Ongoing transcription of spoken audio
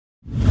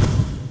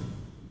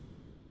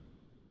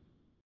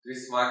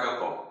This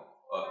microphone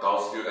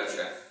adopts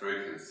UHF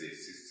frequency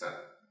system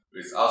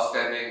with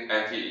outstanding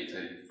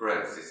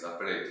anti-interference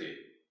ability,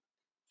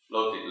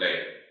 low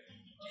delay,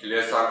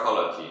 clear sound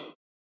quality,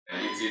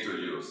 and easy to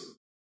use.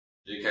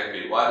 It can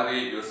be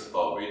widely used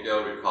for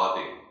video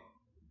recording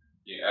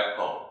in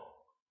Apple,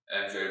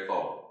 Android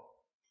phone,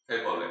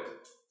 tablet,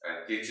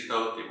 and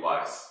digital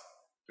device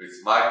with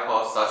mic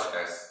ports such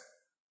as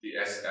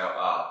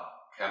DSLR,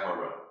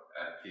 camera,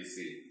 and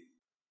PC.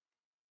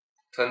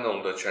 Turn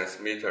on the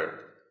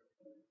transmitter.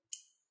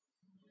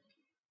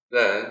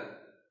 Then,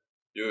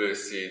 you will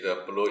see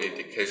the blue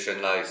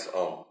indication light is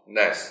on.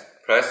 Next,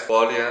 press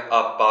volume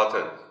up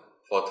button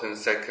for 10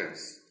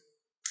 seconds.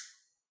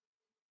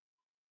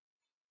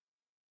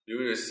 You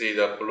will see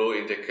the blue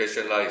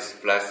indication light is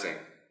flashing.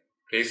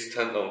 Please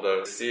turn on the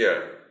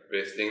receiver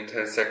within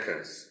 10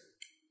 seconds.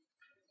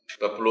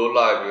 The blue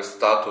light will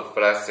start to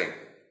flashing.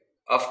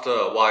 After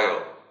a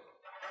while,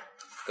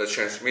 the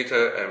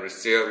transmitter and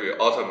receiver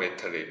will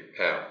automatically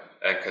pair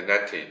and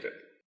connected.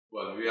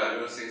 When we are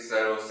using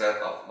several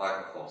sets of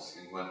microphones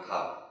in one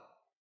time,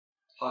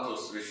 how to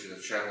switch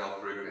the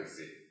channel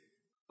frequency?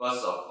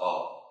 First of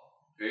all,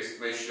 please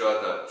make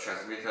sure the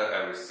transmitter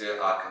and receiver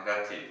are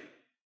connected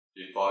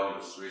before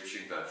you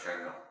switching the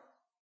channel.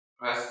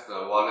 Press the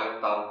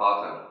volume down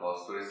button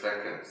for 3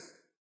 seconds,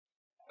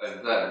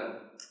 and then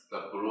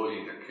the blue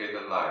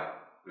indicator light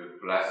will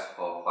flash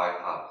for 5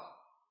 times,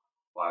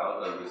 while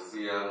the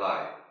receiver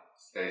light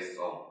stays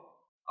on.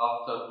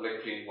 After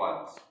flicking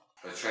once,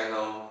 the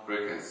channel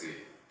frequency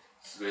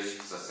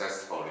switched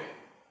successfully.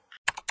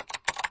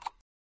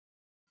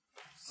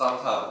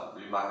 Sometimes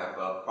we might have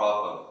a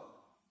problem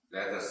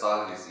that the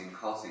sound is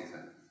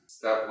inconsistent.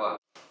 Step 1.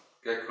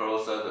 Get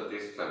closer the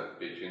distance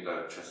between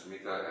the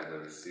transmitter and the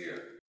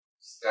receiver.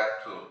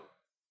 Step 2.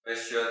 Make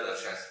sure the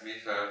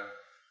transmitter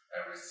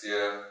and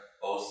receiver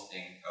both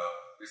in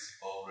a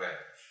visible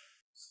range.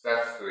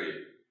 Step 3.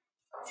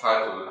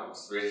 Try to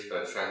switch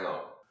the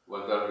channel.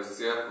 When the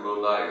receiver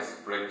blue light is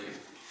blinking,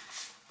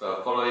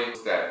 the following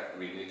step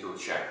we need to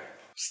check.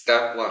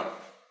 Step 1.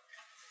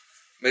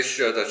 Make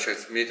sure the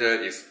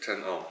transmitter is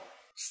turned on.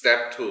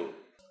 Step 2.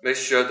 Make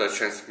sure the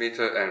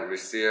transmitter and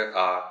receiver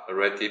are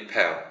already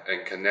paired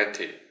and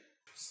connected.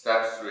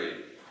 Step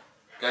 3.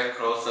 Get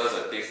closer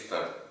the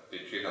distance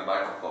between the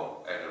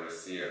microphone and the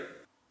receiver.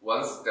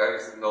 Once there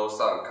is no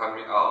sound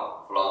coming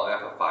out from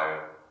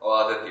amplifier or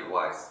other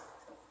device,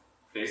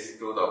 please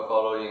do the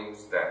following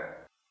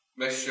step.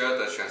 Make sure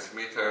the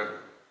transmitter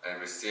and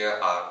receiver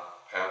are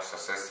paired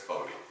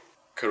successfully.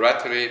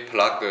 Correctly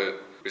plug the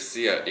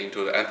receiver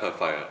into the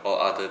amplifier or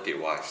other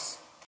device.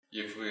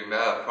 If we make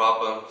a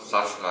problem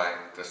such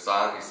like the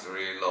sound is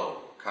really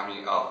low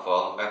coming out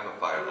from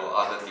amplifier or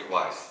other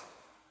device,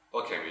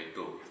 what can we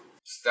do?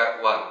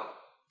 Step 1.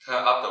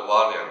 Turn up the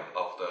volume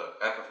of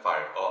the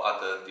amplifier or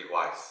other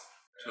device.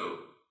 2.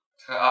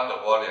 Turn up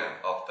the volume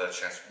of the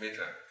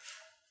transmitter.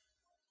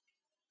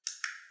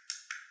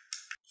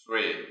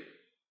 3.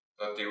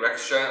 The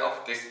direction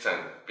of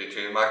distance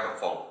between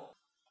microphone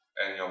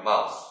and your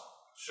mouth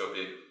should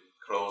be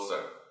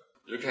closer.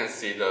 You can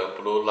see the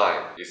blue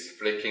light is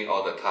flicking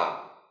all the time.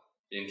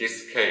 In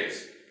this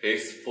case,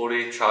 please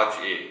fully charge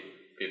it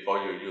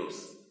before you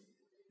use.